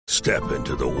Step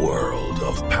into the world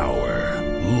of power,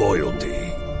 loyalty,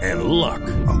 and luck.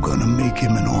 I'm gonna make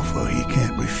him an offer he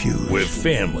can't refuse. With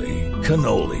family,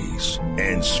 cannolis,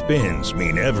 and spins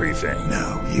mean everything.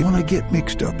 Now, you wanna get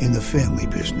mixed up in the family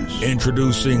business.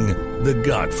 Introducing The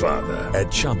Godfather at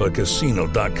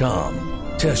ChumbaCasino.com.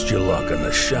 Test your luck in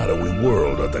the shadowy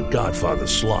world of The Godfather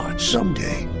slot.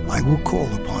 Someday, I will call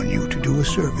upon you to do a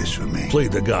service for me. Play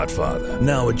The Godfather,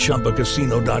 now at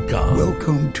ChumbaCasino.com.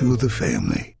 Welcome to the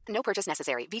family. No purchase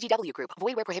necessary. VGW Group.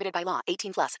 Void where prohibited by law.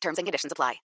 18+. Terms and conditions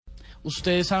apply.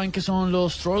 ¿Ustedes saben qué son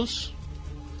los trolls?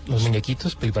 ¿Los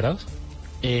muñequitos preparados?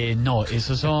 No,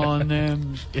 esos son...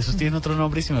 esos tienen otro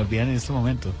nombre y se me olvidan en este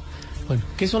momento. Bueno,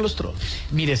 ¿qué son los trolls?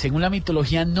 Mire, según la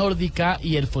mitología nórdica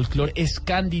y el folclore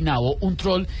escandinavo, un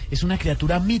troll es una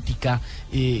criatura mítica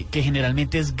que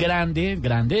generalmente es grande,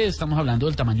 estamos hablando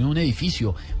del tamaño de un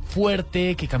edificio,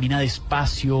 fuerte, que camina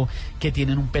despacio, que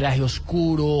tienen un pelaje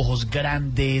oscuro, ojos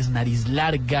grandes, nariz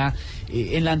larga.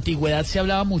 En la antigüedad se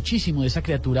hablaba muchísimo de esa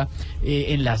criatura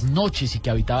en las noches y que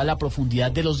habitaba la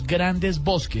profundidad de los grandes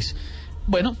bosques.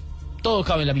 Bueno, todo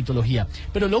cabe en la mitología,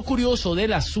 pero lo curioso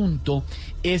del asunto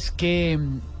es que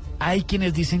hay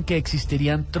quienes dicen que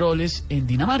existirían troles en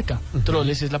Dinamarca.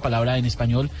 Troles es la palabra en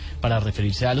español para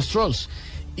referirse a los trolls.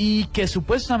 Y que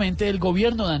supuestamente el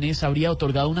gobierno danés habría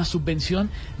otorgado una subvención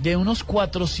de unos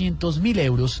 400.000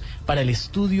 euros para el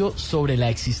estudio sobre la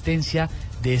existencia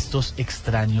de estos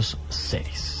extraños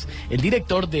seres. El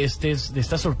director de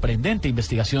esta sorprendente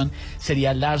investigación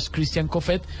sería Lars Christian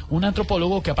Koffet, un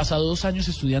antropólogo que ha pasado 2 años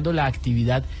estudiando la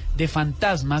actividad de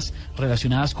fantasmas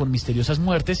relacionadas con misteriosas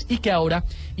muertes y que ahora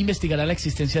investigará la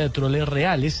existencia de troles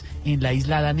reales en la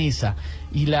isla danesa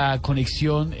y la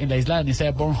conexión en la isla danesa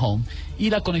de Bornholm y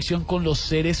la conexión con los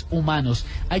seres humanos.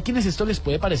 Hay quienes esto les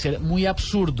puede parecer muy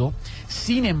absurdo,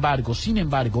 sin embargo,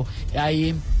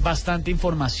 hay bastante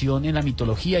información en la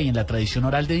mitología y en la tradición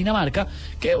oral de Dinamarca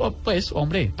que, pues,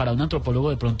 hombre, para un antropólogo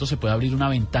de pronto se puede abrir una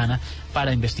ventana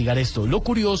para investigar esto. Lo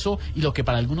curioso y lo que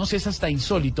para algunos es hasta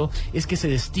insólito es que se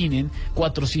destinen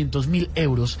 400.000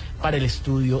 euros para el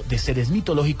estudio de seres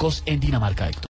mitológicos en Dinamarca, Héctor.